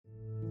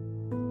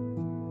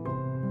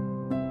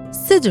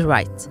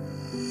Siderite.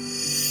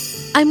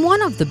 I'm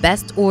one of the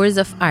best ores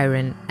of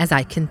iron as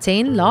I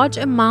contain large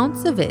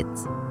amounts of it.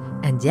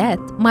 And yet,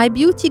 my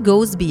beauty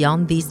goes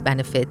beyond these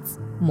benefits,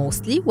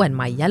 mostly when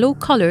my yellow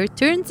color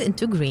turns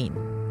into green.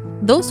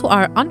 Those who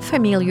are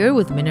unfamiliar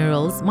with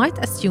minerals might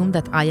assume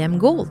that I am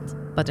gold,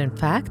 but in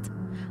fact,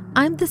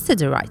 I'm the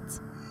siderite.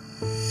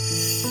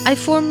 I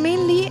form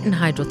mainly in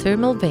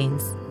hydrothermal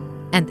veins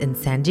and in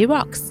sandy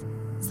rocks.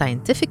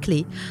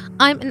 Scientifically,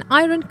 I'm an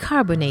iron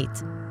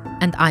carbonate,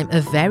 and I'm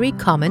a very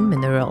common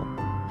mineral.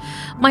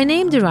 My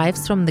name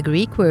derives from the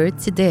Greek word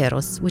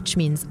sideros, which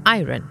means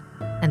iron,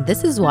 and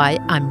this is why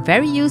I'm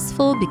very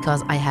useful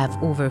because I have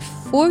over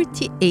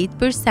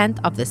 48%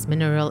 of this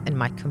mineral in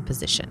my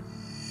composition.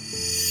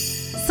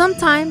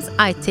 Sometimes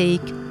I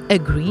take a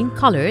green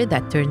color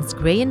that turns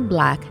gray and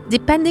black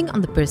depending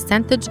on the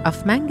percentage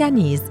of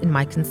manganese in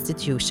my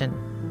constitution.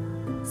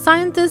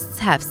 Scientists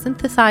have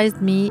synthesized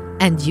me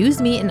and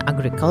use me in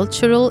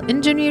agricultural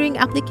engineering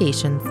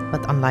applications,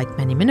 but unlike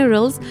many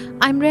minerals,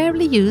 I'm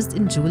rarely used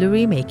in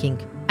jewelry making.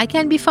 I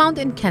can be found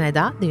in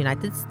Canada, the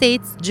United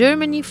States,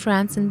 Germany,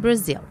 France, and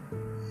Brazil.